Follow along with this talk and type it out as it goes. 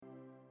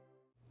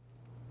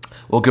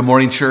Well, good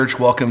morning, church.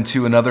 Welcome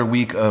to another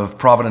week of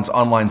Providence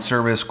online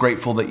service.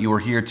 Grateful that you are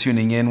here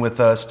tuning in with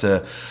us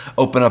to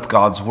open up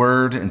God's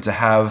Word and to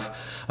have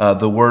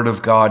the Word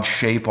of God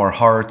shape our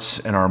hearts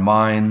and our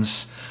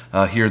minds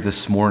here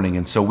this morning.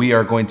 And so we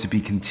are going to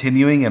be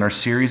continuing in our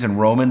series in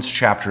Romans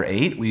chapter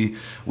 8.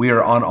 We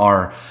are on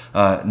our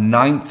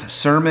ninth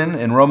sermon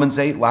in Romans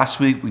 8. Last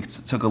week we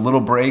took a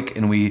little break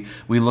and we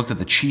looked at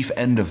the chief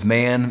end of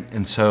man.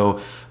 And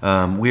so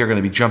we are going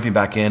to be jumping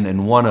back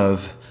in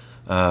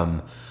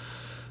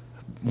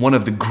one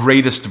of the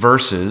greatest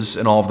verses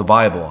in all of the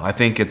Bible. I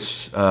think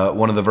it's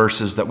one of the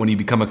verses that when you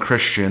become a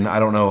Christian, I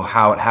don't know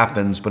how it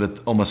happens, but it's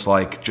almost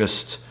like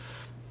just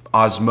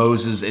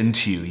osmosis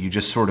into you. You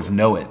just sort of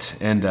know it,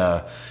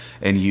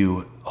 and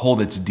you hold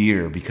it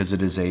dear because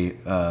it is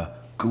a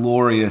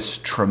glorious,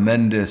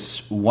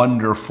 tremendous,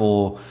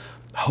 wonderful,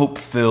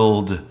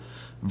 hope-filled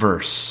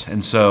verse.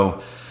 And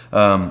so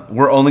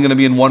we're only going to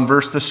be in one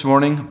verse this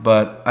morning,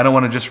 but I don't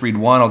want to just read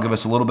one. I'll give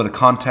us a little bit of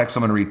context.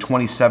 I'm going to read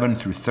 27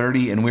 through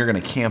 30, and we're going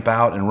to camp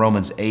out in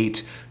Romans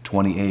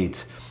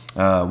 8:28.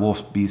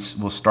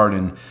 We'll start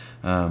in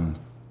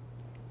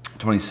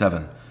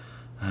 27.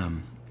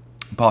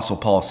 Apostle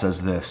Paul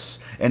says this,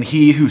 "And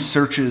he who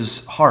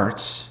searches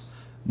hearts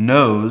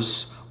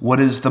knows what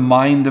is the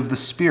mind of the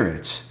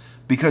Spirit,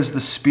 because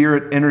the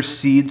Spirit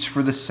intercedes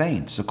for the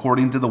saints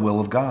according to the will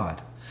of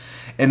God.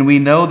 And we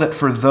know that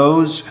for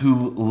those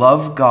who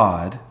love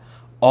God,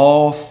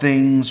 all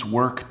things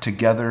work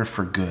together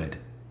for good,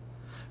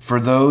 for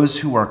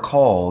those who are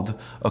called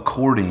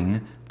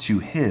according to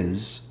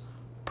his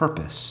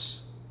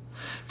purpose.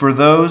 For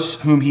those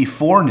whom he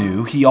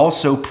foreknew, he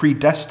also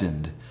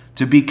predestined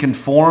to be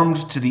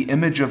conformed to the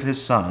image of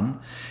his Son,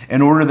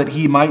 in order that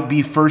he might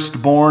be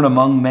firstborn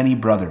among many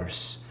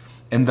brothers.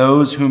 And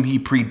those whom he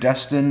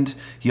predestined,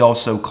 he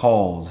also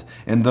called.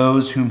 And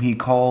those whom he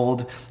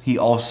called, he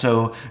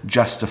also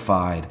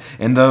justified.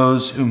 And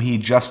those whom he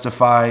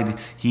justified,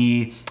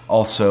 he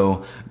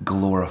also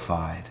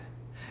glorified."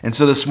 And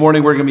so this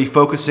morning we're going to be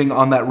focusing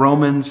on that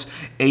Romans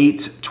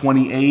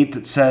 8:28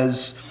 that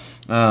says,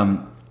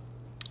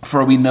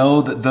 "For we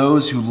know that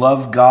those who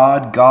love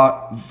God,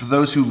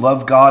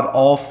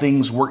 all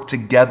things work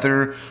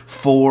together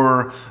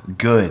for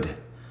good."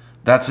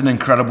 That's an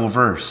incredible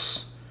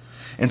verse.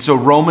 And so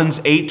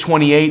Romans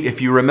 8:28, if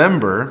you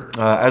remember,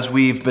 as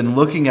we've been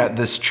looking at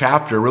this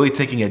chapter, really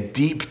taking a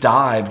deep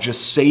dive,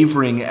 just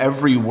savoring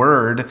every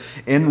word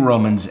in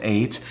Romans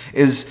 8,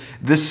 is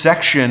this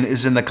section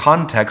is in the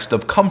context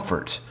of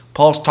comfort.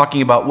 Paul's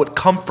talking about what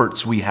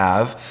comforts we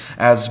have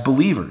as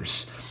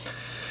believers.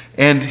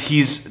 And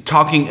he's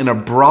talking in a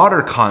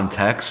broader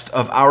context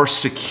of our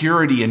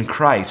security in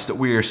Christ, that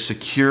we are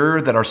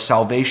secure, that our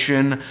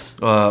salvation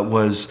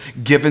was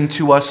given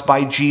to us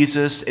by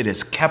Jesus. It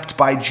is kept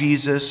by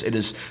Jesus. It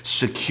is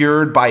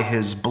secured by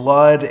his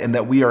blood, and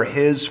that we are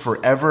his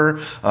forever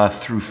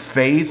through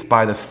faith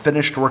by the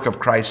finished work of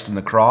Christ in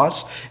the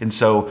cross. And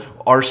so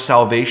our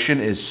salvation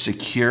is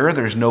secure.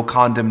 There's no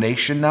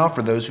condemnation now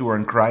for those who are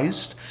in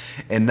Christ.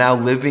 And now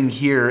living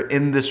here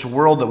in this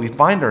world that we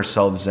find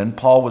ourselves in,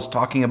 Paul was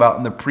talking about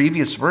in the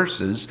previous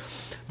verses,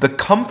 the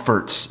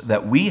comforts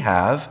that we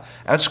have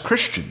as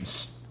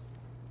Christians.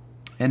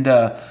 And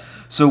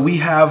so we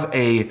have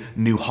a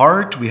new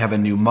heart, we have a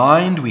new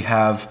mind, we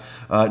have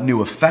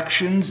new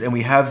affections, and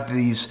we have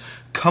these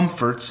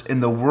comforts in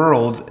the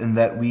world in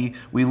that we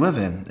live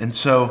in. And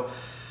so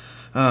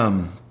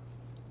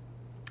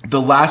the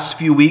last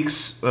few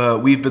weeks,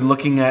 we've been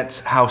looking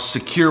at how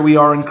secure we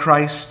are in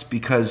Christ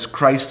because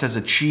Christ has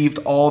achieved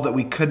all that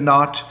we could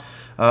not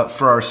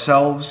for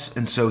ourselves.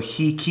 And so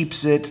he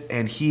keeps it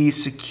and he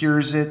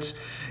secures it.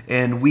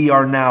 And we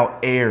are now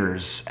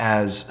heirs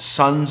as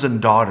sons and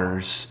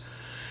daughters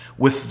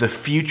with the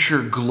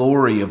future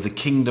glory of the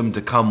kingdom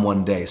to come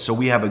one day. So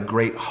we have a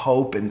great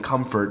hope and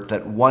comfort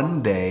that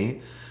one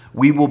day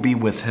we will be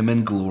with him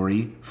in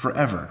glory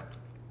forever.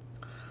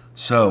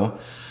 So,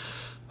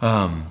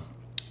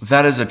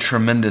 that is a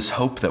tremendous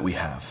hope that we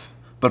have.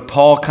 But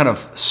Paul kind of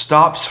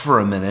stops for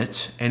a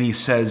minute and he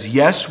says,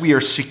 yes, we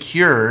are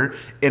secure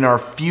in our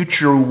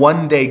future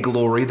one day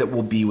glory that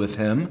will be with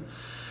him.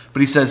 But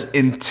he says,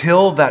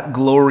 until that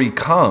glory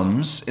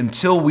comes,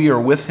 until we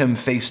are with him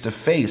face to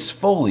face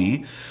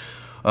fully,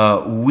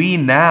 we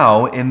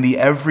now in the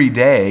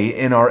everyday,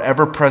 in our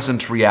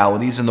ever-present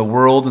realities, in the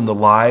world and the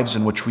lives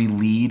in which we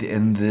lead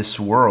in this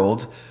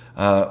world,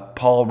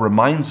 Paul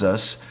reminds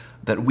us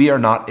that we are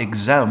not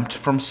exempt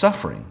from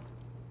suffering.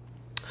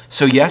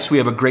 So yes, we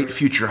have a great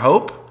future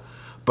hope,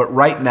 but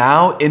right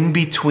now, in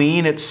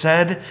between, it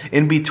said,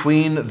 in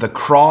between the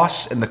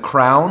cross and the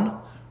crown,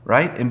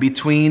 right? In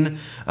between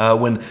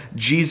when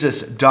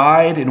Jesus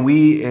died and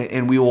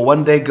we will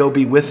one day go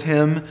be with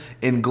him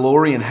in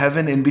glory in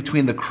heaven, in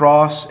between the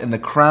cross and the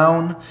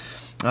crown,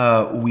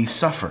 we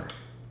suffer.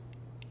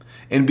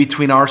 In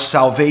between our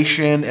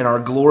salvation and our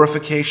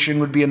glorification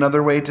would be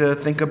another way to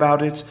think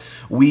about it.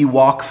 We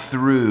walk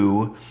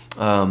through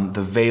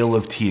the veil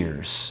of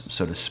tears,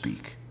 so to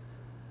speak.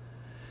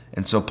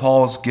 And so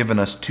Paul's given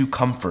us two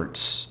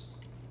comforts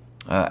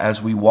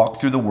as we walk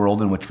through the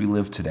world in which we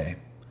live today.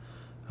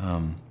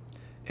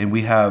 And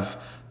we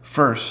have,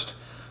 first,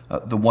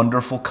 the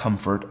wonderful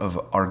comfort of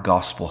our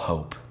gospel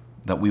hope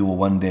that we will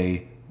one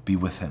day be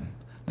with him,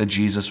 that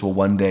Jesus will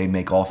one day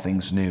make all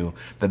things new,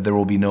 that there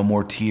will be no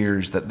more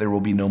tears, that there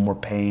will be no more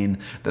pain,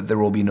 that there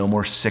will be no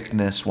more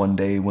sickness one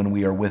day when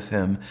we are with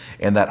him,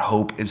 and that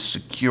hope is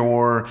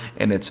secure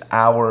and it's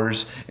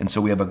ours. And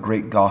so we have a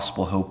great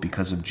gospel hope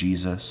because of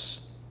Jesus.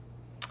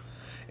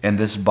 And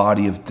this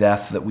body of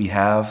death that we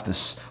have,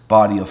 this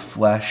body of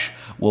flesh,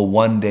 will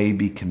one day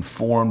be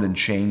conformed and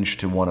changed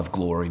to one of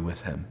glory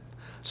with him.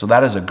 So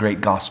that is a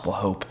great gospel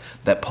hope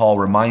that Paul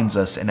reminds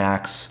us in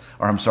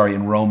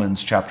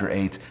Romans chapter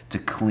 8 to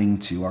cling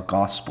to, our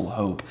gospel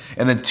hope.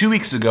 And then 2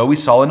 weeks ago, we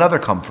saw another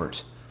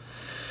comfort.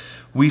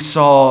 We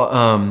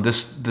saw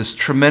this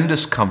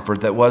tremendous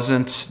comfort that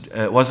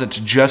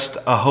wasn't just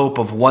a hope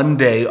of one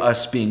day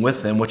us being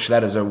with him, which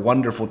that is a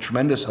wonderful,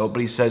 tremendous hope.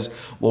 But he says,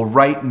 well,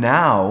 right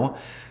now,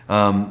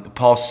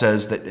 Paul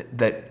says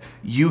that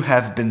you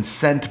have been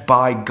sent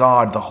by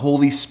God, the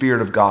Holy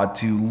Spirit of God,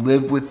 to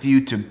live with you,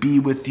 to be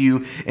with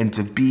you, and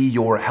to be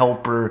your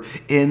helper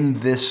in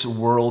this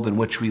world in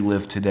which we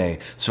live today.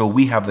 So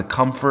we have the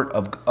comfort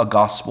of a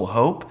gospel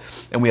hope,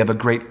 and we have a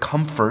great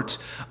comfort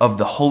of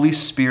the Holy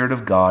Spirit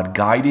of God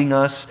guiding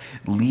us,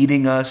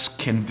 leading us,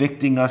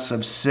 convicting us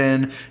of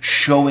sin,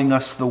 showing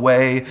us the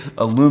way,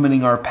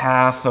 illumining our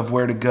path of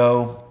where to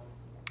go.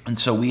 And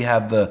so we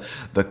have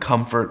the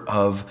comfort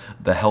of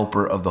the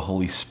helper of the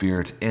Holy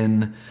Spirit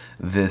in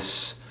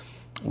this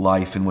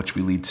life in which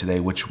we lead today,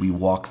 which we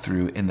walk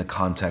through in the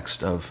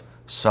context of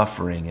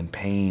suffering and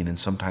pain and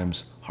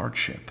sometimes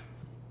hardship.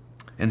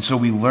 And so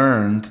we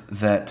learned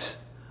that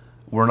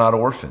we're not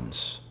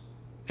orphans.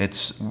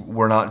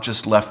 We're not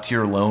just left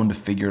here alone to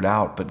figure it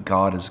out, but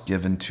God has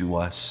given to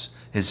us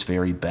his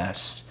very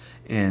best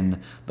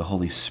in the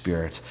Holy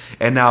Spirit.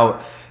 And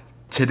now,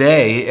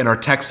 today, in our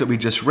text that we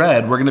just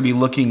read, we're going to be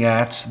looking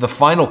at the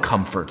final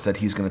comfort that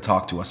he's going to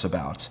talk to us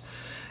about.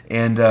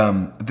 And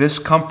this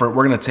comfort,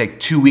 we're going to take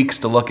 2 weeks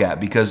to look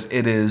at because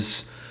it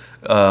is,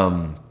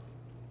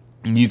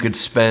 you could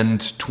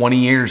spend 20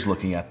 years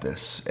looking at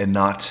this and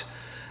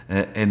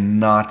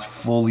not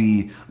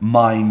fully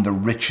mine the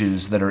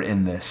riches that are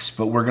in this.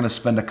 But we're going to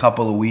spend a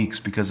couple of weeks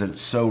because it's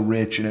so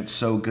rich and it's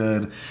so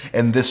good.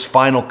 And this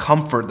final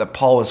comfort that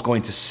Paul is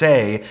going to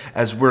say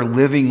as we're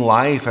living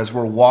life, as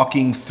we're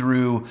walking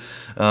through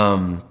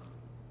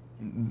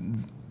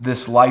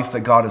this life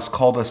that God has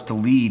called us to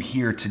lead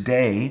here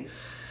today,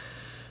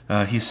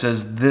 he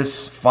says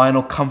this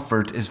final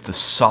comfort is the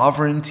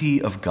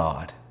sovereignty of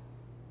God.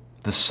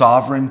 The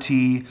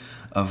sovereignty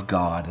of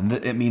God. And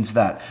it means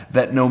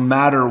that no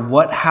matter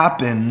what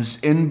happens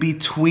in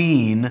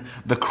between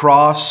the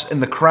cross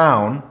and the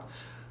crown,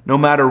 no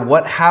matter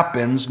what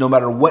happens, no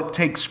matter what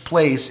takes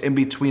place in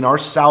between our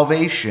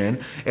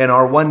salvation and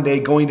our one day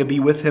going to be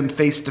with him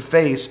face to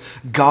face,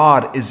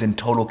 God is in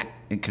total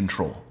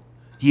control.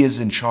 He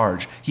is in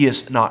charge. He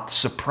is not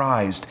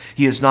surprised.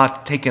 He is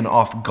not taken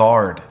off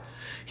guard.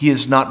 He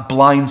is not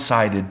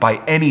blindsided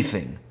by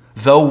anything.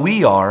 Though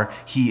we are,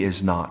 he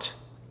is not.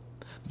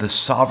 The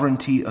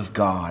sovereignty of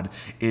God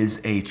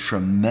is a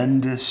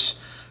tremendous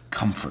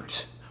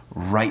comfort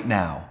right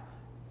now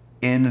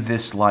in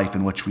this life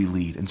in which we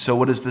lead. And so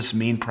what does this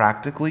mean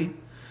practically?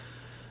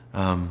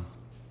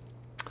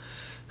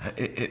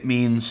 It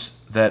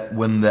means that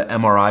when the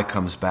MRI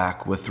comes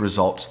back with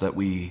results that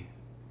we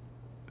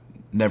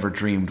never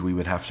dreamed we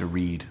would have to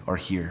read or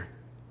hear,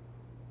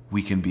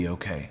 we can be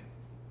okay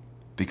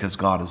because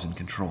God is in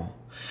control.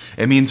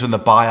 It means when the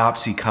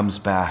biopsy comes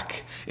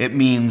back. It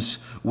means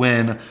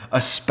when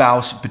a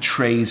spouse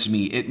betrays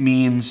me. It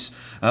means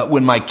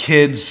when my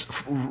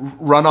kids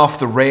run off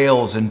the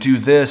rails and do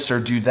this or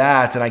do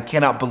that, and I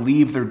cannot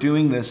believe they're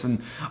doing this,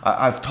 and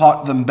I've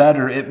taught them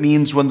better. It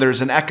means when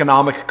there's an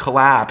economic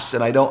collapse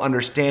and I don't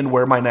understand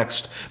where my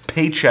next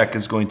paycheck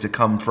is going to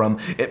come from.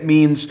 It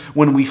means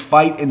when we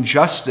fight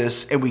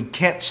injustice and we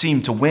can't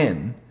seem to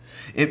win.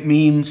 It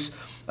means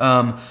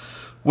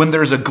when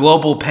there's a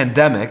global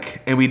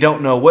pandemic and we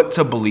don't know what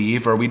to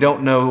believe, or we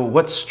don't know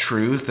what's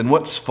truth and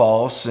what's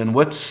false and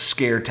what's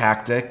scare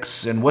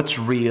tactics and what's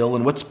real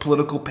and what's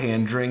political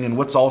pandering and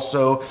what's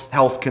also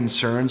health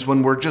concerns,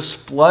 when we're just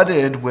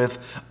flooded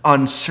with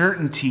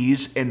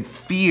uncertainties and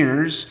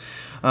fears,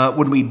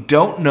 when we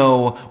don't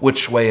know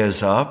which way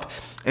is up,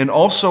 and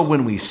also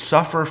when we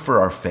suffer for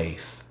our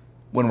faith,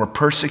 when we're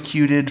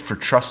persecuted for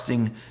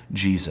trusting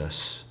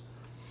Jesus.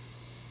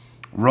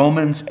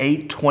 Romans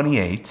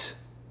 8:28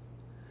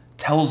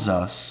 tells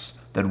us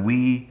that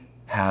we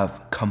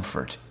have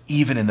comfort,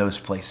 even in those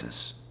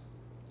places.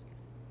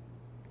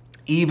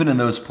 Even in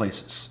those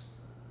places.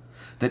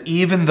 That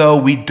even though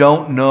we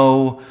don't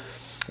know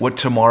what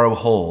tomorrow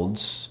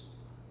holds,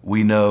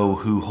 we know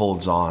who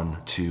holds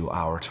on to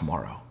our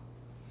tomorrow.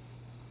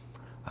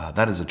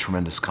 That is a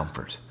tremendous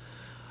comfort.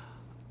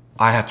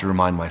 I have to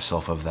remind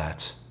myself of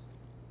that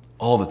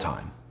all the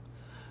time.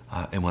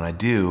 And when I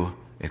do,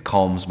 it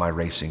calms my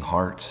racing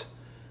heart.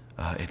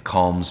 It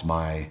calms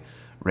my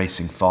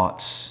racing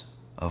thoughts.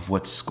 of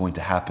what's going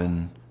to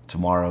happen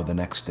tomorrow, the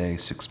next day,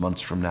 6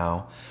 months from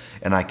now.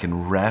 And I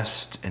can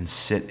rest and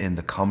sit in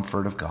the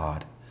comfort of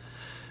God,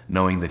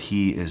 knowing that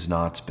he is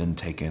not been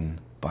taken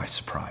by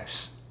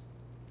surprise.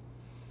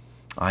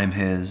 I am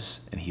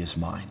his and he is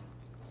mine,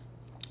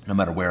 no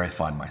matter where I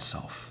find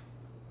myself.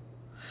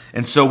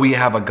 And so we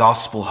have a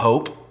gospel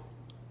hope,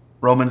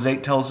 Romans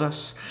 8 tells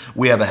us.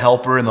 We have a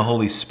helper in the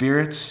Holy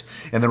Spirit.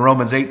 And then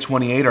Romans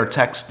 8:28, our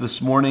text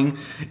this morning,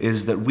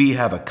 is that we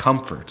have a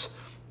comfort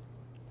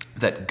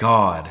that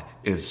God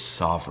is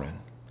sovereign,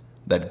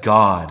 that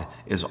God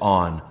is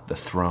on the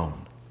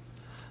throne.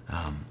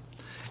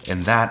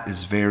 And that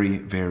is very,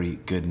 very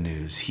good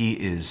news. He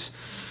is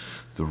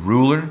the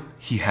ruler.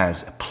 He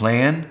has a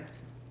plan.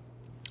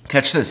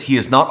 Catch this. He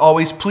is not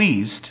always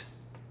pleased,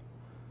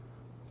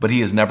 but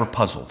he is never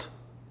puzzled.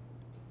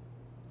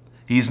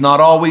 He's not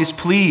always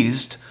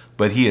pleased,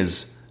 but he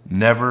is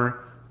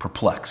never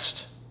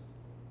perplexed.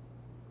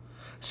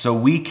 So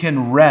we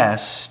can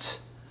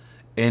rest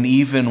in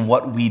even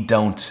what we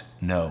don't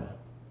know.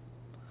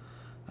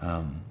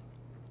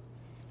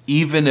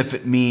 Even if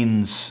it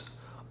means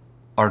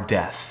our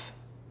death,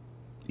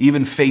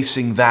 even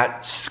facing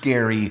that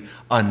scary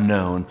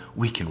unknown,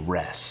 we can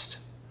rest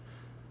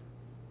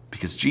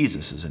because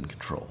Jesus is in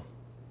control.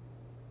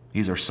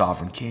 He's our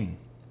sovereign King.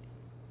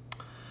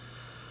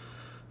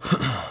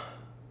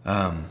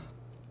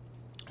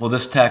 Well,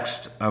 this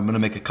text, I'm going to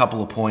make a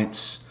couple of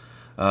points.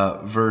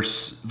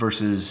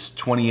 Verses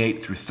 28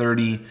 through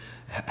 30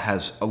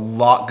 has a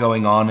lot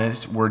going on in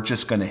it. We're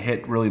just going to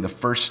hit really the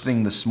first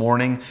thing this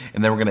morning,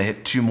 and then we're going to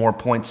hit 2 more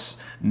points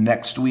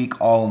next week,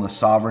 all in the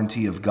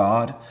sovereignty of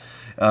God.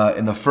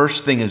 And the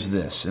first thing is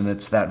this, and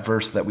it's that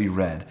verse that we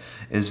read,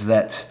 is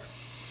that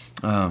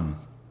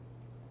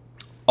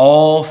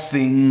all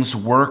things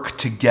work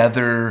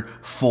together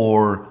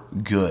for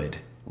good.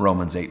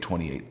 Romans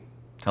 8:28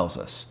 tells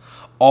us.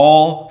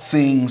 All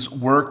things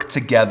work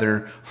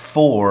together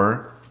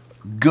for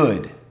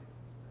good.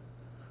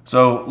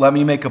 So let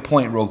me make a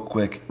point real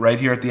quick right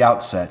here at the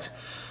outset.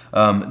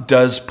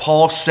 Does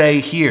Paul say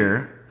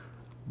here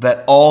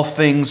that all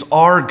things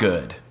are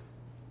good?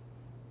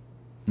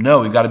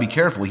 No, we've got to be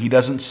careful. He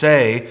doesn't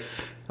say,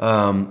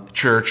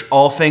 church,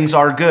 all things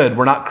are good.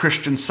 We're not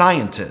Christian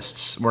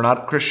scientists. We're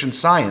not Christian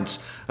science,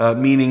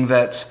 meaning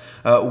that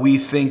we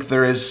think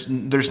there's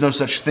no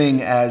such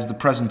thing as the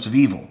presence of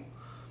evil.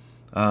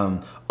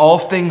 All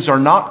things are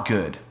not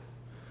good.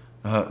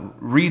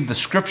 Read the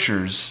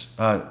scriptures,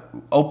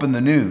 open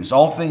the news.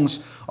 All things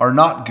are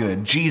not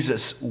good.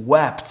 Jesus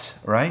wept,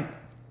 right?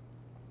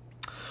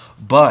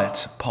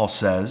 But, Paul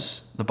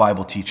says, the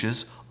Bible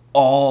teaches,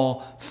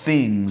 all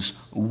things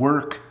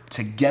work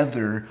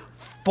together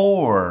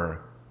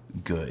for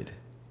good.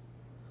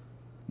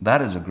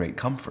 That is a great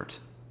comfort.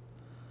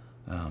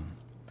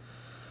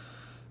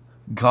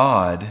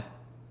 God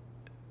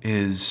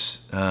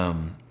is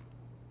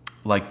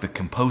like the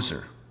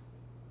composer.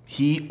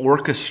 He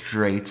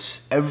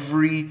orchestrates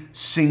every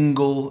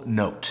single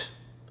note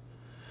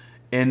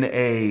in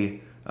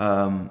a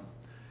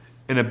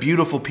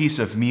beautiful piece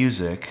of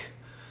music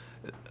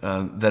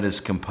that is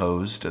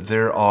composed.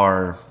 There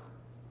are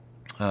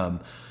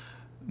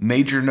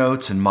major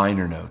notes and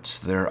minor notes.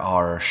 There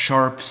are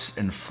sharps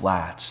and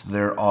flats.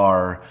 There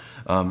are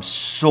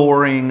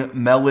soaring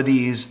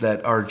melodies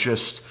that are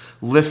just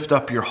lift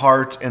up your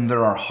heart, and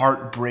there are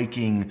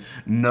heartbreaking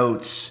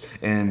notes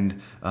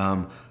and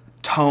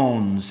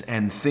tones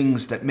and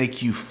things that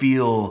make you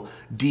feel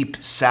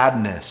deep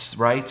sadness,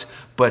 right?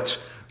 But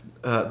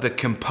the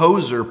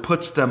composer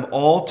puts them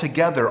all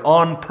together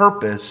on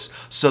purpose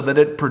so that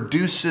it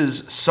produces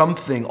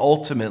something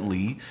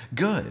ultimately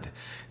good.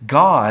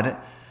 God,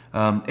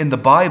 in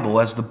the Bible,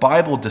 as the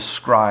Bible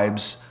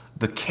describes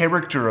the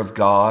character of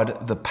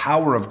God, the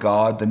power of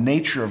God, the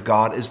nature of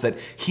God, is that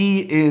he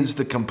is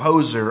the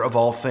composer of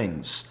all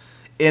things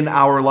in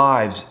our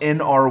lives, in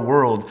our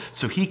world.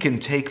 So he can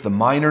take the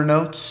minor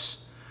notes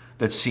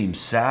that seem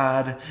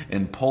sad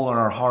and pull on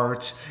our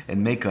hearts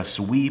and make us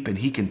weep, and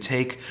he can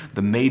take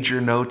the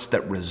major notes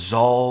that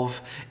resolve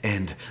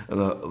and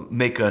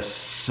make us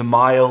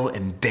smile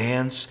and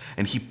dance,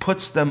 and he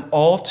puts them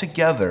all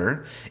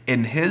together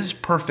in his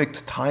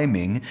perfect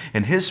timing,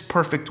 in his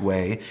perfect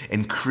way,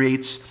 and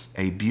creates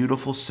a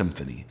beautiful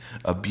symphony,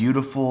 a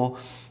beautiful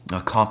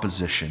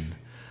composition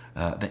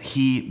that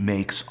he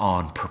makes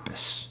on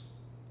purpose.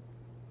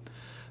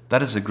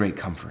 That is a great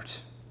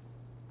comfort.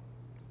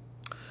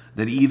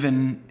 That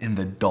even in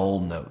the dull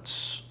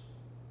notes,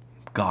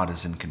 God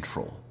is in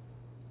control.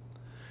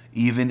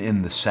 Even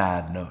in the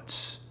sad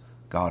notes,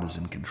 God is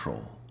in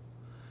control.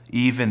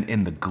 Even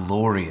in the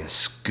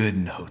glorious good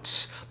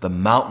notes, the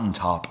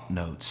mountaintop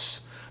notes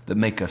that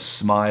make us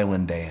smile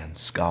and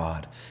dance,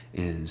 God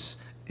is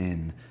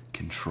in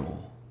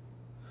control.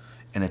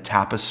 In a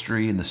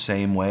tapestry, in the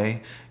same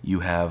way,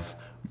 you have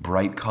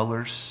bright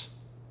colors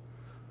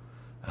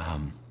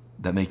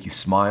that make you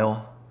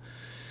smile,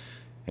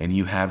 and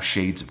you have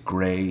shades of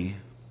gray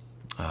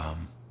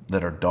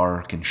that are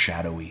dark and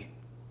shadowy.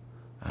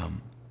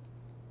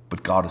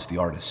 But God is the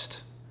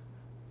artist.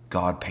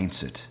 God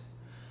paints it.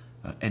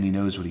 and he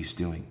knows what he's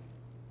doing.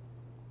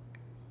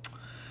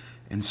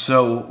 And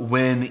so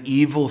when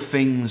evil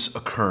things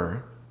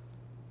occur,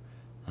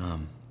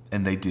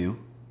 and they do,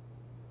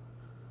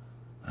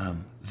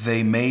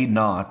 they may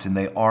not and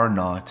they are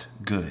not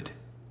good.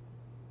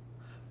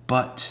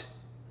 But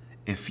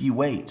if you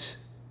wait,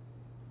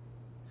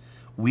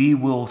 we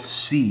will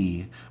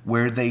see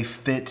where they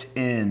fit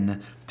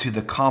in to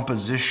the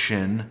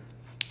composition,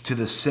 to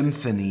the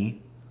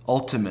symphony,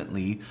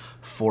 ultimately,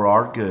 for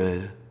our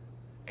good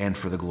and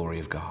for the glory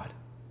of God.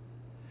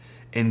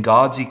 In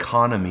God's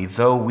economy,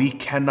 though we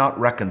cannot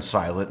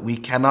reconcile it, we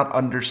cannot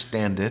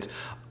understand it,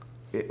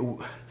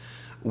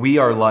 we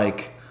are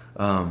like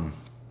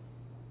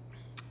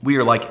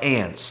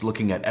ants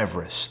looking at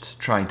Everest,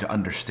 trying to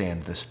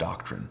understand this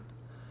doctrine.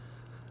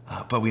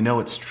 But we know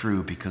it's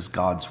true because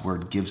God's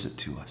word gives it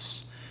to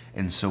us.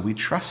 And so we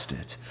trust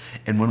it.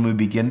 And when we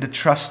begin to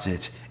trust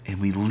it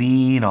and we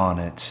lean on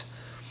it,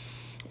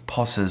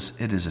 Paul says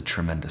it is a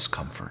tremendous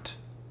comfort.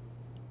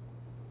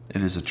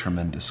 It is a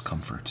tremendous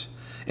comfort.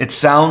 It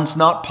sounds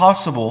not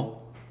possible.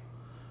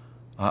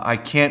 I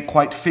can't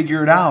quite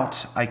figure it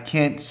out. I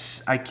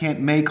can't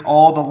make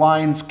all the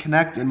lines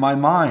connect in my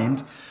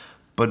mind.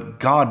 But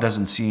God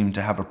doesn't seem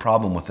to have a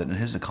problem with it in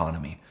his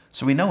economy.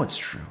 So we know it's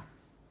true.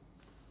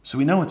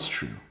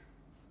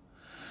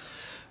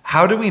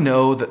 How do we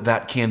know that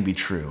that can be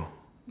true?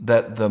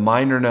 That the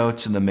minor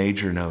notes and the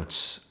major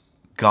notes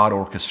God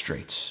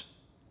orchestrates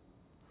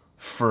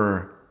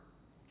for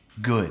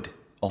good,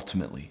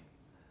 ultimately.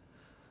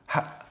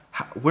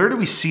 Where do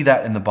we see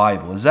that in the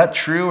Bible? Is that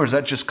true, or is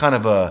that just kind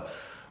of a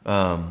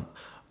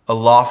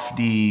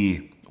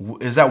lofty,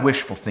 is that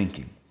wishful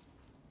thinking?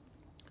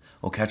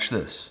 Well, catch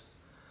this.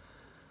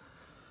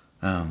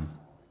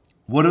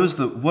 What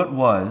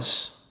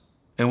was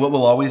and what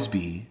will always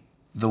be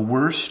the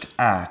worst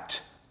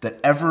act that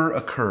ever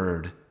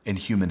occurred in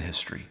human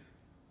history?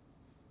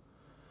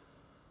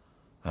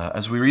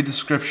 As we read the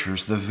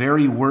scriptures, the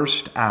very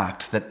worst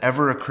act that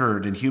ever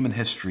occurred in human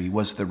history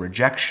was the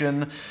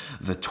rejection,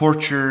 the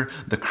torture,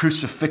 the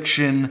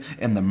crucifixion,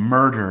 and the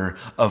murder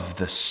of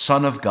the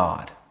Son of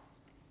God.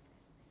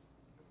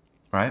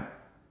 Right?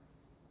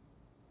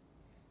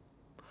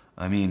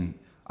 I mean,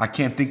 I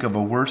can't think of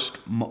a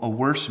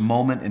worse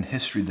moment in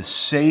history. The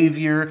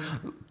Savior,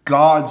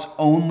 God's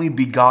only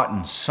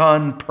begotten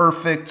Son,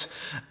 perfect,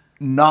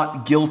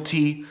 not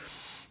guilty,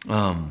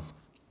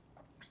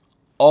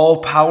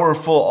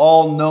 all-powerful,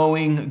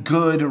 all-knowing,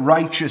 good,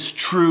 righteous,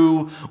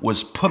 true,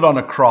 was put on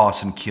a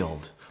cross and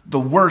killed. The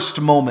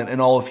worst moment in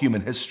all of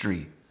human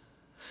history.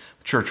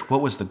 Church,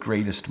 what was the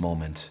greatest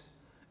moment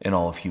in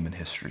all of human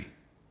history?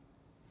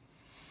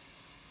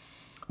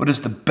 What is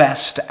the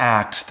best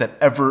act that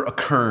ever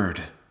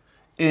occurred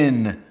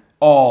in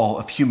all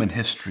of human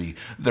history?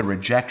 The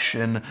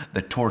rejection,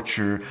 the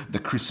torture, the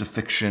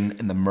crucifixion,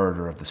 and the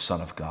murder of the Son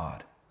of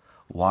God.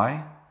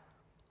 Why?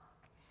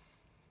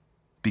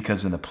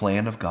 Because in the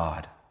plan of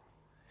God,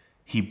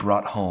 he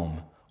brought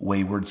home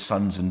wayward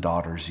sons and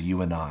daughters,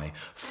 you and I,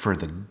 for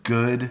the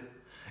good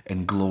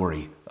and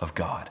glory of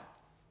God.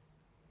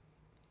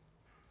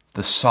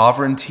 The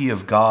sovereignty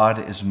of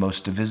God is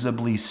most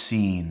visibly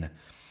seen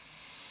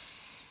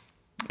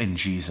in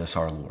Jesus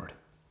our Lord.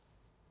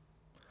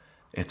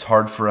 It's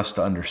hard for us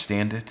to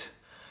understand it,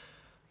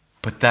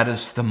 but that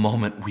is the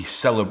moment we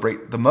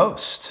celebrate the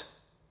most.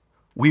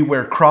 We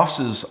wear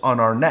crosses on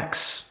our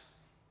necks,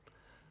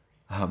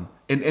 an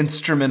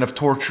instrument of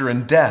torture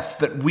and death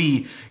that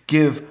we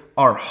give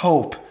our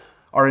hope,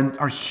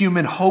 our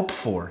human hope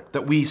for,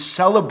 that we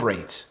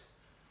celebrate.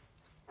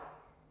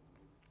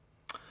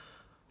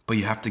 But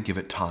you have to give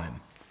it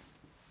time.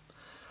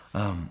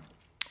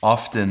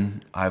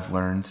 Often I've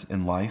learned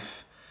in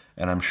life,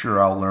 and I'm sure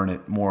I'll learn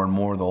it more and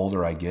more the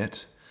older I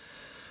get,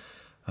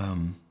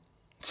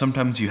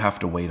 sometimes you have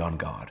to wait on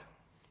God.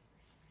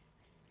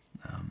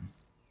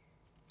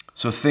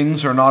 So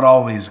things are not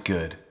always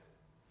good,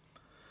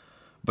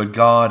 but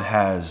God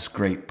has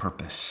great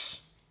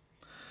purpose.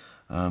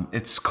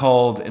 It's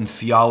called in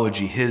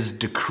theology his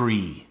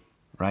decree,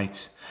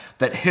 right?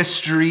 That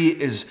history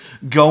is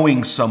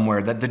going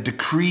somewhere, that the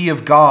decree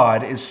of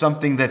God is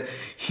something that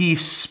he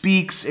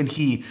speaks and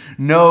he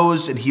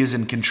knows and he is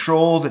in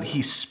control, that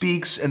he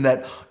speaks and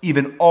that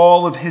even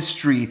all of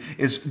history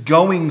is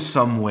going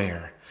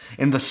somewhere.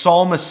 And the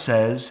psalmist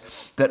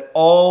says that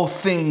all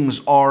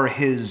things are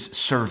his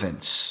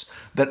servants.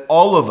 That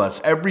all of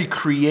us, every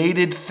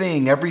created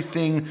thing,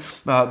 everything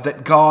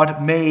that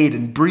God made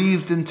and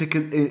breathed into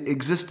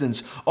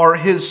existence are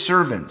his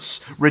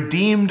servants,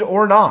 redeemed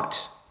or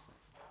not.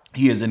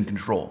 He is in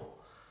control.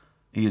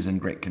 He is in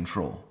great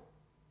control.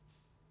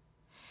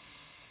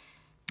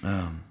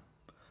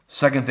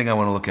 Second thing I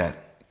want to look at,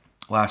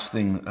 last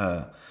thing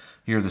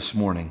here this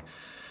morning,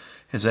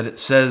 is that it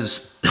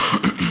says,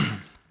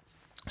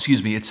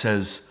 it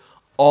says,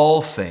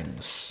 all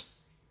things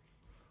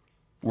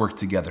work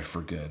together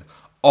for good.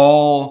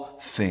 All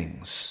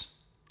things.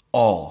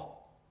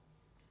 All.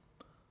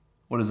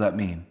 What does that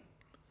mean?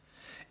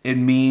 It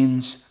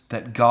means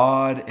that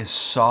God is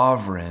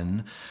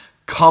sovereign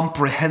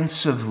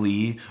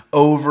comprehensively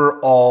over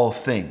all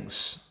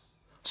things.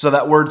 So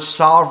that word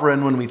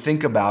sovereign, when we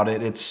think about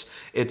it,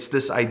 it's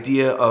this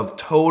idea of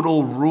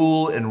total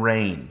rule and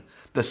reign.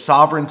 The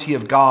sovereignty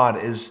of God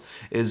is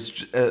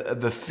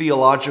the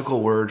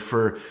theological word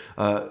for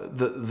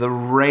the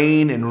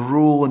reign and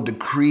rule and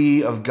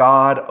decree of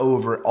God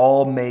over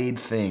all made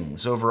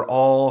things,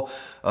 over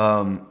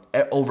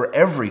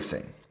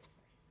everything.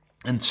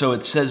 And so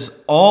it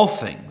says all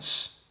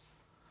things.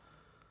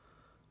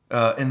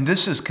 And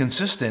this is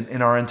consistent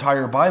in our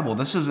entire Bible.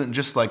 This isn't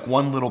just like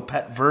one little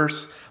pet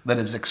verse that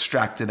is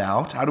extracted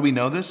out. How do we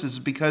know this? Is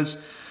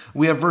because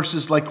we have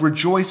verses like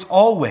rejoice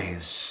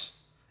always.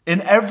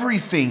 In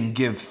everything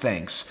give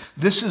thanks.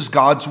 This is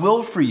God's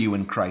will for you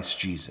in Christ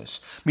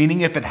Jesus.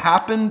 Meaning if it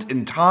happened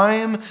in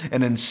time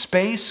and in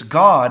space,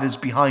 God is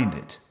behind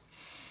it.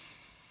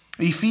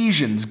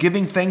 Ephesians,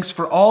 giving thanks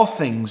for all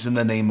things in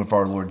the name of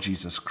our Lord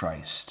Jesus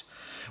Christ.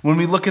 When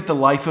we look at the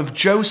life of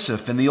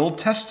Joseph in the Old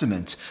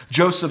Testament,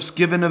 Joseph's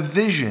given a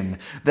vision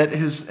that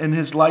in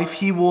his life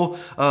he will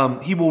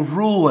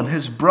rule and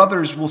his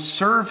brothers will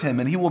serve him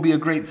and he will be a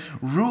great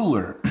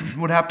ruler.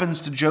 What happens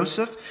to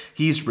Joseph?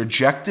 He's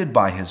rejected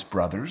by his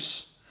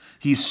brothers.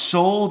 He's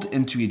sold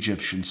into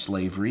Egyptian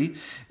slavery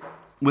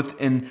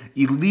with an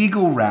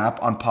illegal rap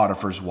on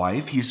Potiphar's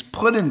wife. He's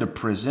put into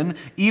prison.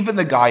 Even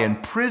the guy in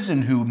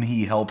prison whom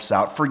he helps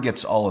out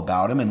forgets all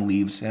about him and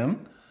leaves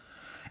him.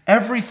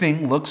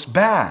 Everything looks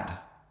bad.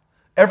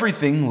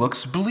 Everything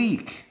looks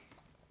bleak.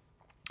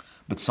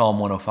 But Psalm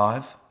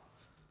 105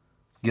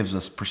 gives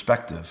us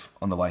perspective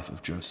on the life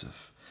of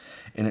Joseph.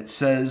 And it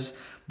says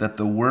that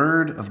the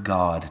word of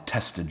God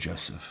tested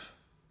Joseph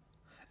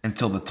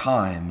until the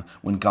time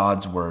when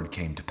God's word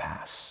came to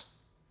pass.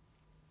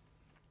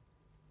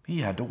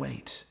 He had to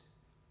wait.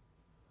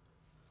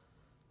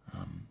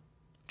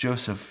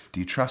 Joseph,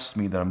 do you trust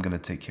me that I'm going to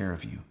take care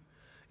of you,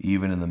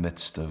 even in the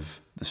midst of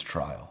this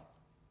trial?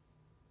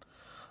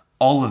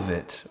 All of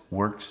it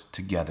worked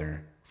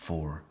together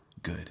for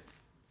good.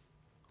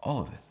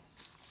 All of it.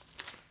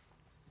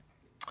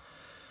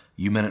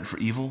 You meant it for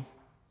evil.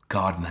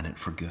 God meant it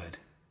for good.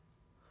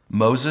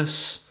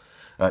 Moses,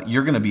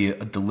 you're going to be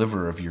a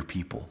deliverer of your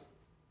people.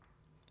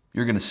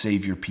 You're going to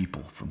save your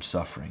people from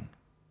suffering.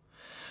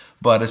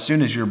 But as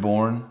soon as you're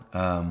born,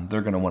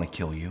 they're going to want to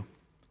kill you.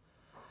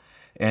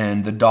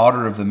 And the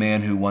daughter of the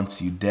man who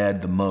wants you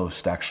dead the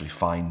most actually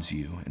finds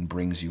you and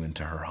brings you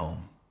into her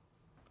home.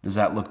 Does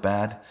that look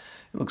bad?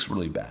 It looks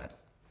really bad.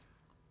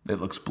 It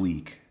looks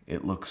bleak.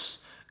 It looks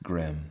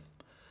grim.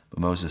 But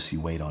Moses, you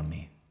wait on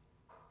me.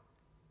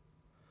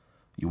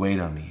 You wait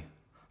on me.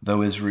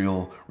 Though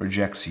Israel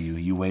rejects you,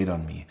 you wait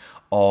on me.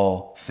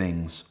 All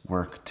things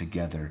work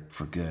together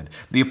for good.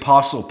 The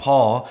Apostle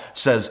Paul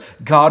says,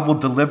 God will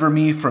deliver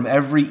me from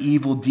every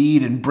evil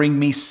deed and bring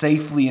me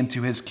safely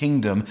into his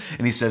kingdom.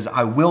 And he says,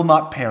 I will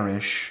not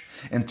perish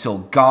until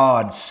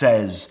God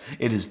says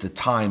it is the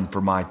time for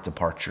my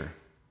departure.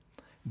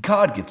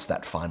 God gets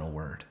that final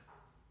word.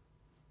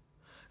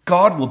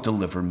 God will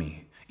deliver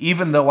me.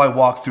 Even though I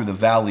walk through the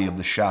valley of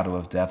the shadow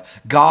of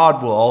death,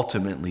 God will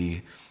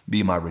ultimately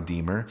be my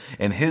Redeemer,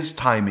 and his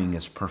timing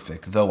is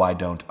perfect, though I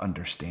don't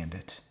understand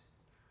it.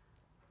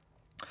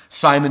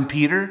 Simon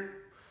Peter,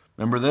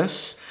 remember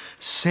this?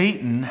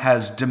 Satan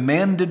has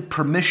demanded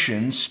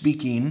permission,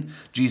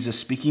 Jesus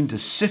speaking, to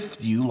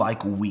sift you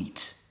like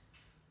wheat.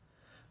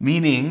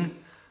 Meaning,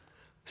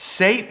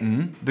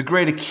 Satan, the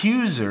great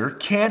accuser,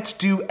 can't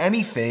do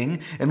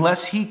anything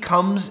unless he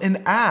comes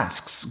and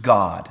asks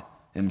God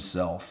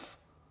himself.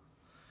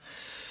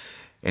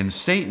 And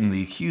Satan,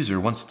 the accuser,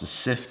 wants to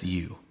sift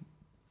you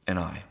and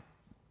I.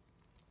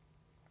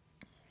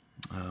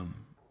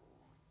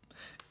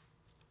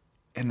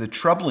 And the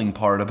troubling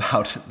part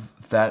about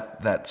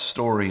that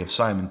story of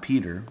Simon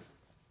Peter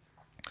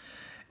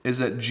is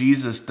that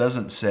Jesus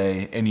doesn't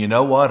say, and you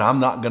know what, I'm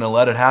not going to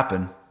let it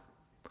happen.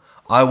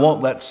 I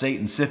won't let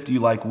Satan sift you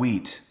like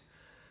wheat.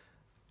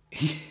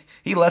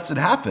 He lets it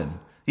happen.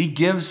 He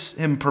gives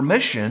him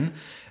permission.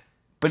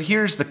 But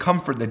here's the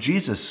comfort that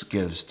Jesus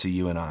gives to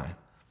you and I.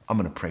 I'm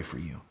going to pray for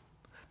you,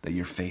 that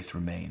your faith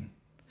remain,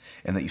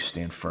 and that you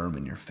stand firm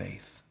in your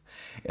faith,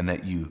 and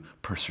that you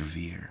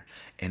persevere.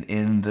 And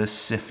in the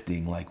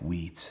sifting like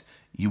wheat,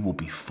 you will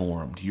be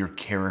formed. Your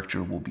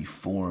character will be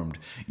formed.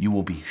 You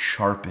will be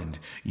sharpened.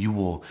 You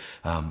will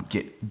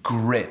get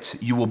grit.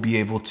 You will be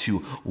able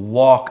to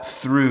walk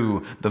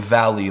through the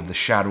valley of the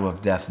shadow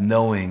of death,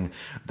 knowing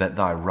that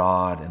thy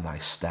rod and thy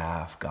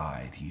staff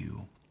guide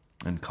you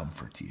and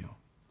comfort you.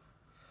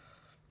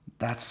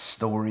 That's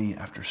story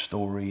after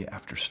story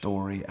after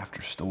story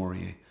after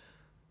story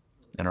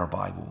in our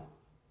Bible.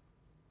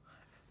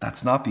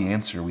 That's not the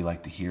answer we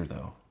like to hear,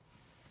 though.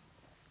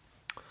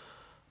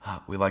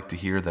 We like to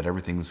hear that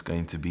everything's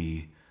going to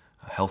be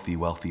healthy,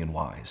 wealthy, and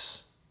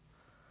wise.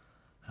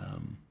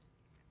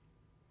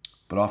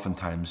 But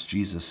oftentimes,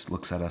 Jesus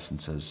looks at us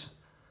and says,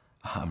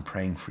 I'm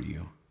praying for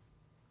you,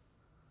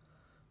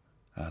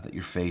 that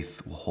your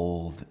faith will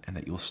hold and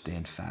that you'll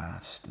stand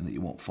fast and that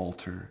you won't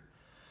falter.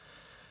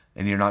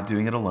 And you're not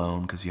doing it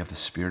alone because you have the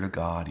Spirit of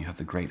God, you have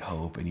the great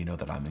hope, and you know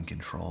that I'm in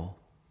control.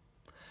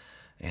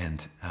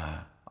 And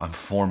I'm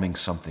forming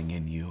something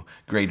in you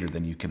greater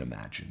than you can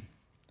imagine.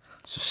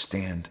 So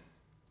stand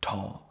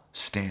tall,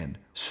 stand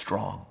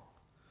strong.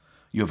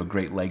 You have a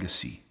great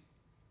legacy.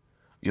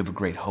 You have a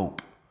great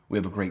hope. We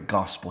have a great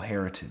gospel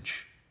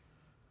heritage.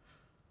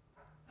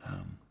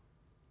 I'm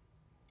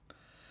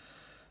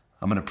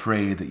going to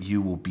pray that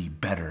you will be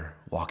better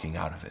walking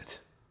out of it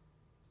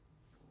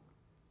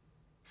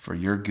for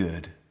your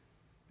good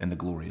and the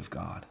glory of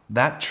God.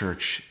 That,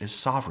 church, is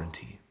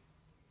sovereignty.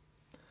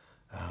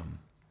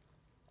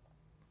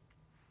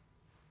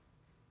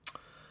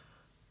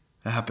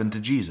 It happened to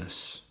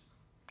Jesus.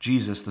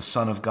 Jesus, the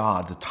Son of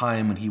God, the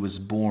time when he was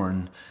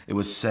born, it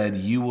was said,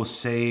 "You will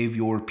save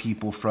your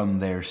people from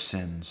their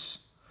sins."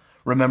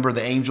 Remember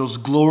the angels,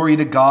 glory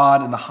to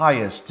God in the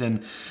highest,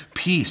 and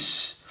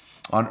peace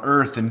on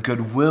earth and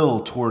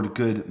goodwill toward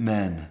good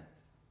men.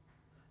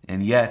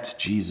 And yet,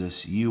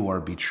 Jesus, you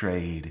are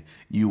betrayed,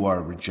 you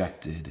are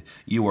rejected,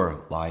 you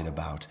are lied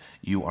about,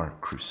 you are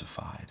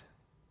crucified.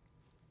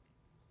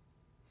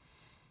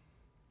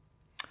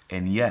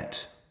 And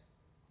yet,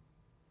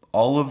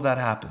 all of that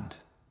happened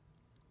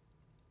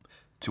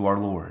to our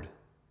Lord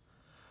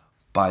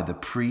by the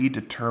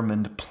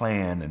predetermined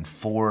plan and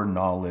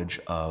foreknowledge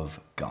of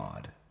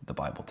God, the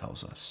Bible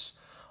tells us.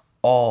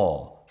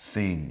 All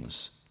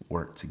things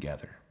work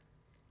together.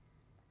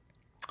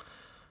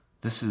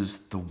 This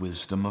is the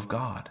wisdom of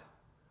God.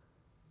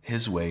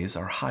 His ways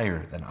are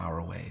higher than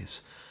our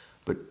ways.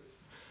 But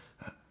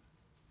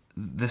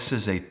this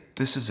is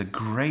a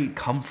great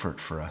comfort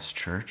for us,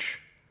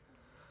 church.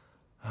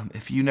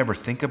 If you never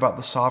think about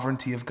the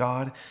sovereignty of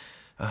God,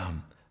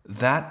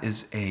 that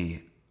is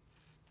a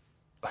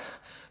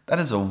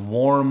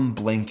warm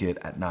blanket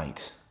at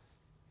night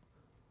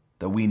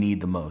that we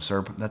need the most.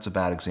 Or that's a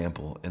bad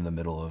example in the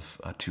middle of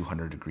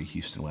 200-degree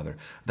Houston weather.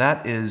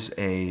 That is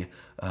a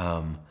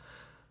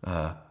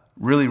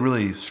really,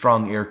 really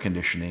strong air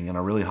conditioning on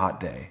a really hot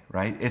day,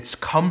 right? It's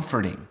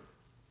comforting.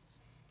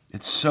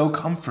 It's so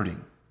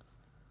comforting.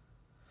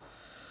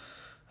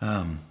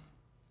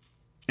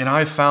 And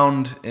I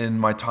found in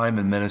my time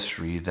in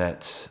ministry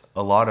that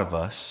a lot of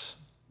us,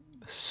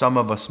 some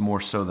of us more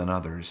so than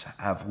others,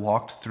 have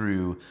walked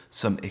through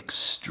some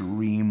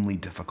extremely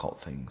difficult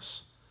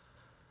things.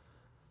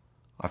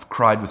 I've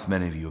cried with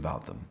many of you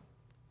about them.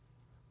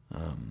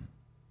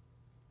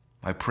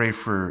 I pray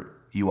for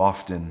you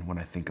often when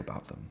I think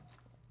about them.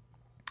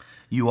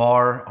 You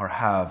are or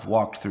have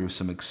walked through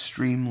some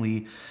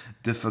extremely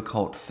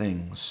difficult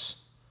things.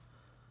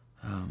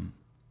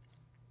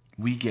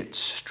 We get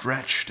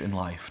stretched in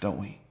life, don't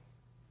we?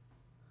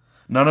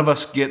 None of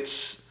us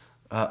gets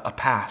a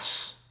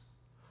pass.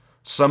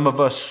 Some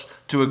of us,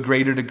 to a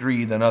greater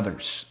degree than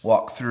others,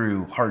 walk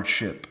through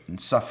hardship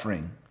and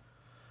suffering.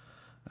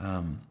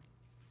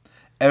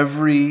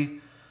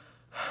 Every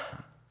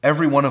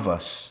one of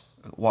us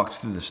walks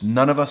through this.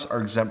 None of us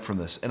are exempt from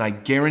this. And I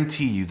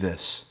guarantee you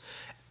this.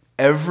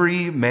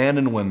 Every man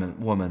and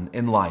woman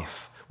in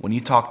life, when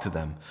you talk to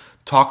them,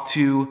 talk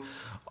to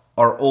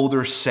our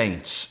older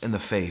saints in the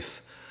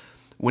faith,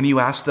 when you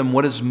ask them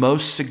what is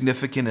most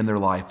significant in their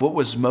life, what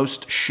was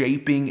most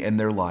shaping in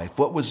their life,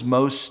 what was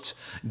most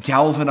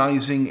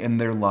galvanizing in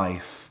their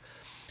life,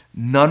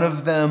 none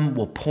of them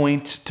will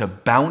point to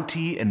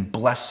bounty and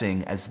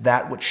blessing as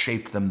that which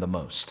shaped them the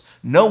most.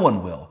 No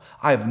one will.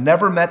 I have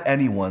never met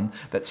anyone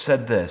that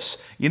said this.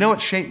 You know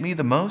what shaped me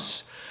the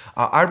most?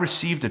 I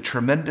received a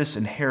tremendous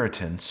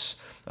inheritance,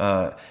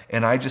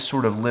 and I just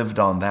sort of lived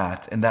on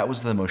that, and that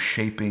was the most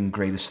shaping,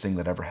 greatest thing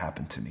that ever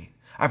happened to me.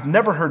 I've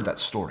never heard that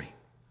story.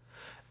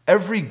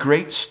 Every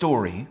great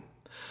story,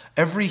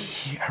 every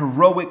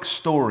heroic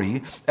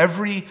story,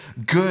 every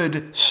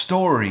good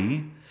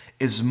story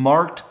is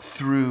marked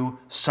through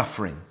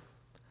suffering.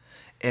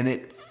 And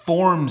it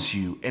forms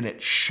you, and it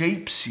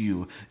shapes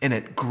you, and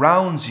it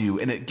grounds you,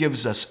 and it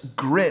gives us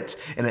grit,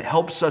 and it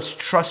helps us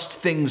trust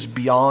things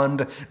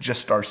beyond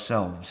just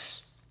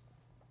ourselves.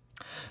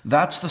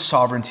 That's the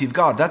sovereignty of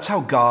God. That's how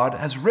God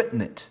has written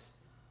it.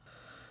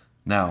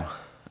 Now,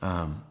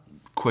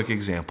 quick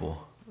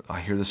example. I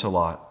hear this a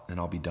lot, and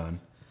I'll be done.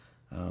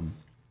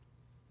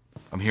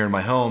 I'm here in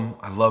my home.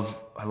 I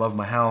love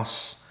my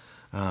house.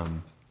 I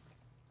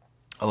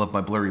love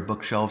my blurry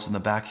bookshelves in the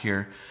back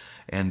here.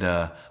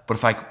 But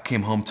if I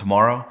came home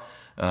tomorrow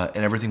and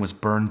everything was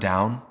burned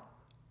down,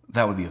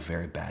 that would be a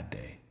very bad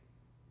day,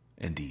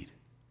 indeed.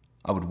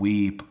 I would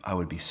weep. I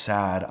would be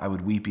sad. I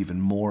would weep even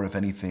more if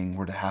anything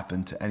were to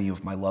happen to any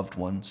of my loved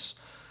ones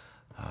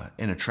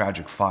in a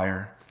tragic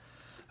fire.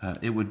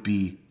 It would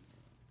be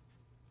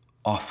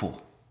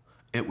awful.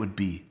 It would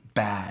be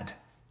bad.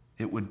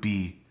 It would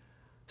be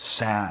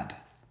sad.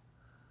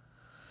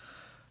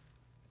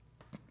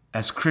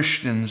 As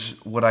Christians,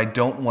 what I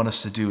don't want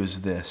us to do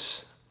is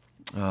this.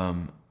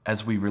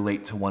 As we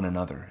relate to one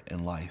another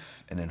in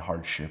life and in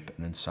hardship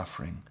and in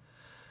suffering.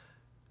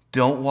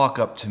 Don't walk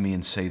up to me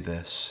and say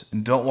this.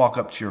 And don't walk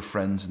up to your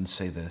friends and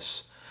say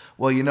this.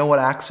 Well, you know what?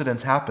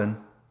 Accidents happen.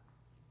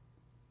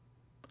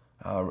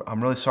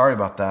 I'm really sorry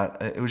about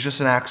that. It was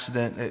just an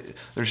accident. It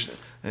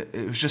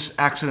was just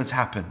accidents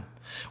happen.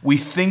 We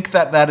think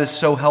that that is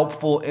so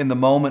helpful in the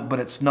moment, but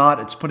it's not.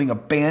 It's putting a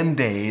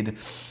Band-Aid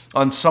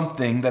on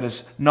something that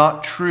is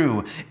not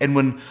true. And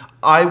when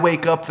I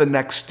wake up the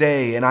next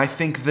day and I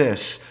think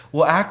this,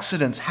 well,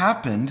 accidents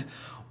happened.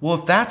 Well,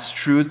 if that's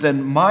true,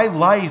 then my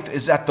life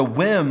is at the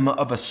whim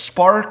of a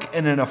spark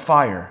and in a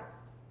fire.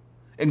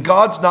 And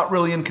God's not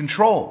really in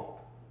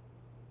control.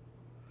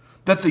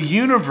 That the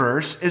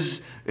universe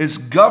is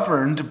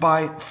governed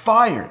by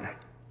fire.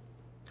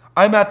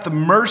 I'm at the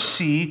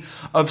mercy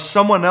of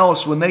someone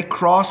else when they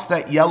cross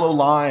that yellow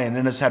line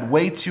and has had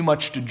way too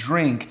much to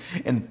drink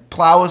and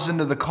plows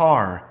into the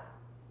car.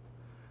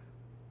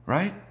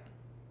 Right?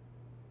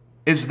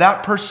 Is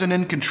that person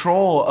in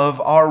control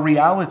of our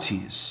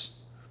realities?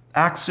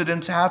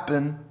 Accidents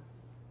happen.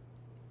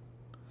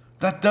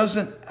 That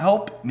doesn't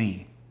help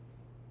me.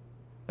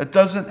 That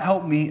doesn't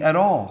help me at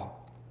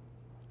all.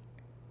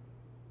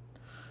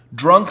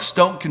 Drunks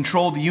don't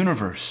control the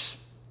universe.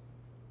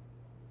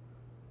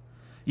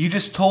 You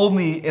just told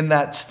me in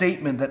that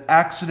statement that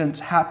accidents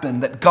happen,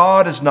 that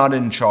God is not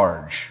in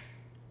charge.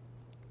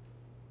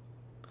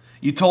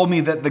 You told me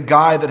that the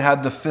guy that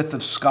had the fifth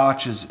of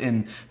scotch is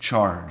in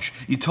charge.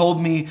 You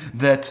told me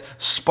that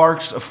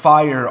sparks of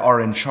fire are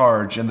in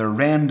charge and they're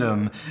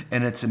random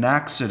and it's an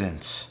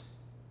accident.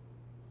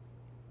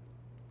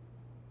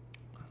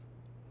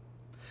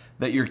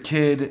 That your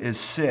kid is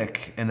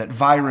sick and that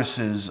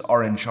viruses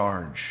are in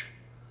charge.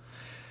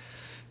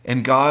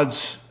 And God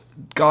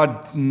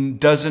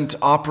doesn't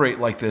operate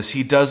like this.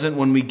 He doesn't,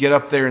 when we get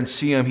up there and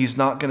see him, he's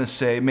not going to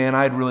say, man,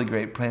 I had really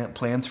great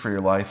plans for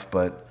your life,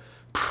 but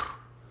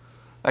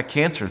that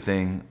cancer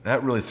thing,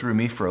 that really threw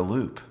me for a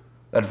loop.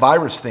 That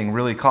virus thing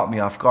really caught me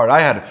off guard. I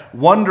had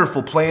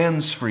wonderful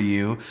plans for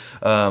you,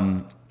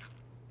 but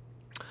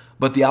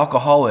the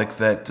alcoholic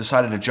that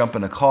decided to jump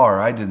in a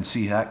car, I didn't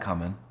see that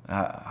coming.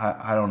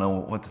 I don't know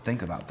what to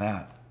think about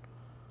that.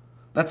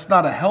 That's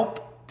not a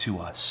help to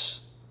us.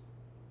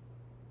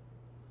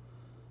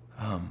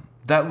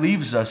 That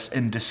leaves us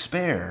in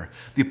despair.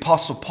 The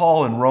Apostle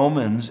Paul in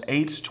Romans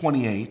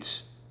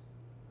 8:28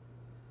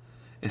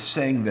 is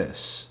saying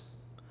this: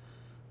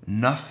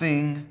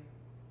 nothing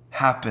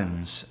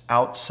happens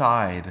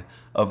outside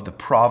of the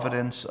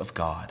providence of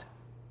God.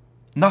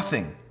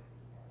 Nothing.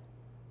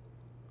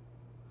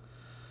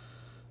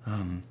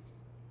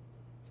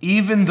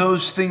 Even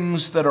those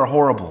things that are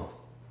horrible.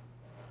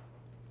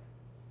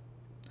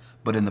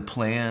 But in the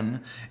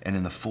plan and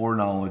in the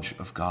foreknowledge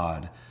of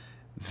God,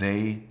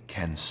 they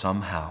can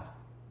somehow,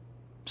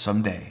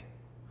 someday,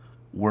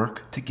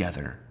 work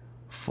together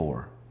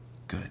for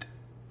good.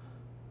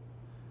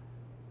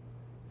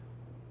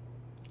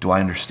 Do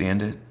I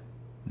understand it?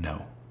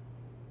 No.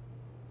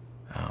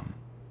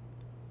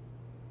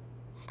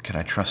 Can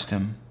I trust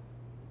him?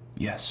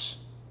 Yes.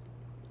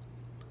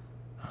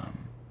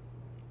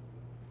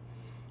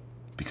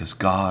 Because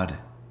God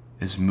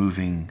is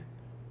moving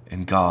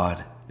and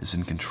God is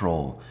in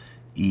control,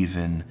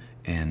 even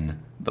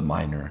in the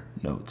minor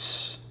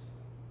notes.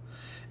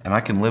 And I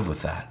can live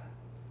with that.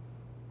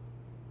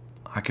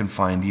 I can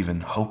find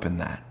even hope in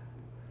that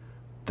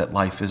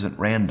life isn't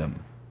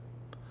random.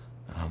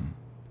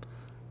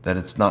 That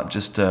it's not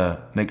just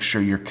to make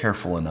sure you're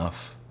careful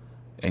enough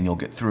and you'll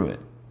get through it.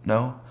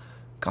 No,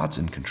 God's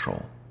in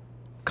control.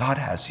 God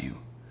has you.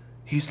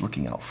 He's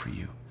looking out for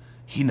you.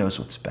 He knows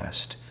what's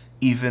best,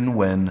 even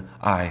when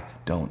I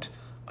don't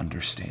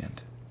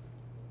understand.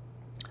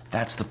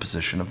 That's the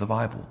position of the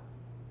Bible.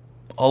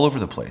 All over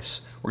the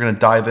place. We're going to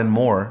dive in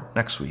more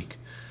next week.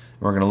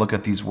 We're going to look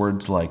at these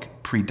words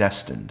like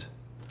predestined.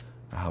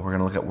 We're going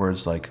to look at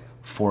words like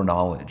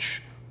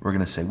foreknowledge. We're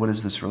going to say, what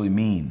does this really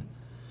mean?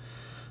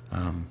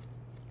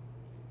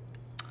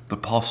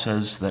 But Paul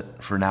says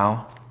that for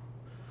now,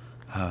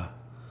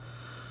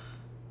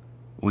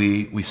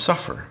 we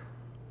suffer,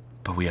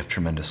 but we have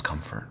tremendous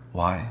comfort.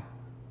 Why?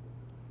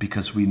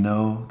 Because we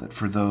know that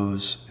for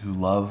those who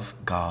love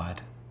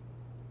God,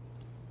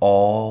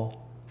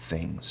 all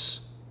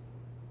things,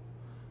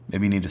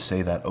 maybe you need to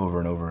say that over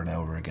and over and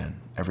over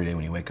again, every day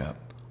when you wake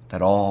up,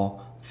 that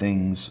all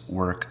things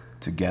work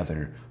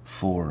together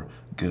for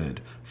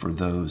good for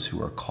those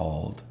who are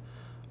called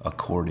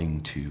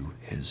according to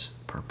his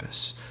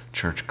purpose.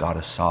 Church, God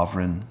is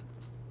sovereign.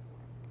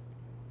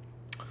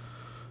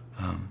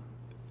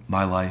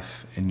 My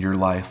life and your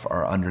life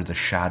are under the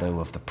shadow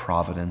of the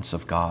providence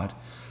of God.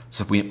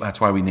 So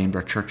that's why we named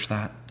our church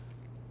that.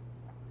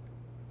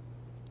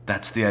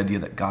 That's the idea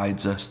that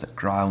guides us, that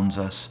grounds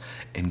us,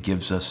 and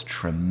gives us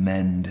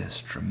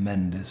tremendous,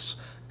 tremendous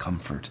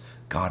comfort.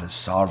 God is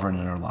sovereign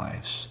in our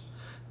lives.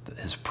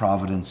 His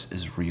providence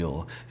is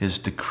real. His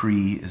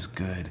decree is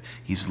good.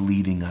 He's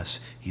leading us.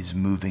 He's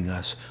moving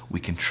us. We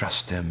can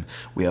trust him.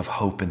 We have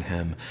hope in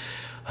him.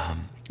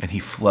 And he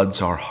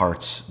floods our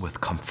hearts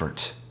with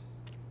comfort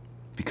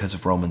because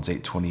of Romans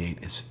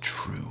 8:28 is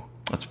true.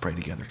 Let's pray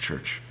together,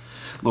 church.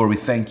 Lord, we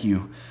thank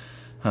you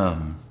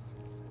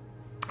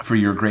for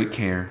your great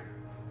care.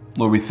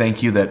 Lord, we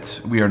thank you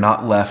that we are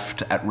not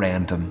left at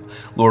random.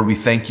 Lord, we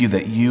thank you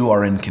that you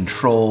are in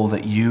control,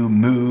 that you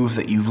move,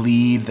 that you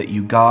lead, that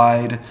you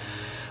guide,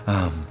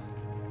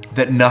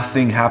 that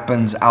nothing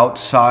happens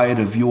outside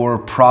of your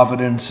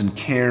providence and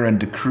care and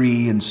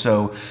decree. And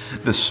so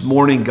this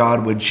morning,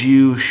 God, would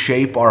you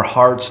shape our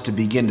hearts to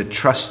begin to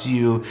trust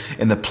you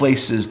in the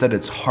places that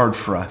it's hard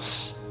for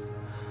us.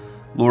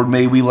 Lord,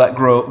 may we let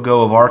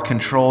go of our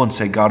control and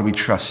say, God, we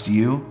trust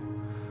you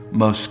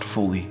most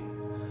fully.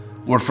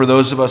 Lord, for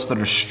those of us that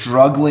are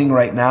struggling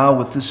right now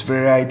with this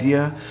very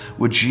idea,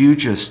 would you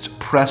just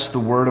press the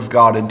word of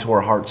God into our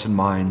hearts and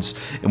minds,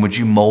 and would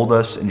you mold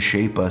us and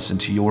shape us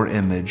into your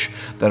image,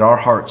 that our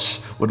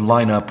hearts would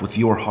line up with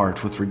your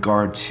heart with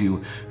regard to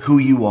who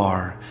you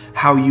are,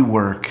 how you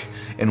work,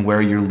 and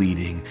where you're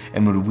leading.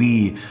 And would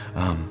we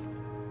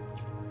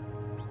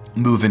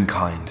move in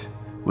kind?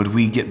 Would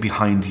we get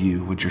behind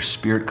you? Would your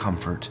spirit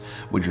comfort?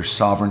 Would your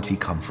sovereignty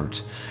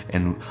comfort?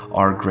 And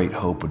our great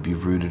hope would be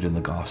rooted in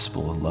the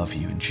gospel and love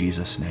you. In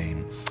Jesus'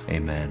 name,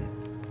 amen.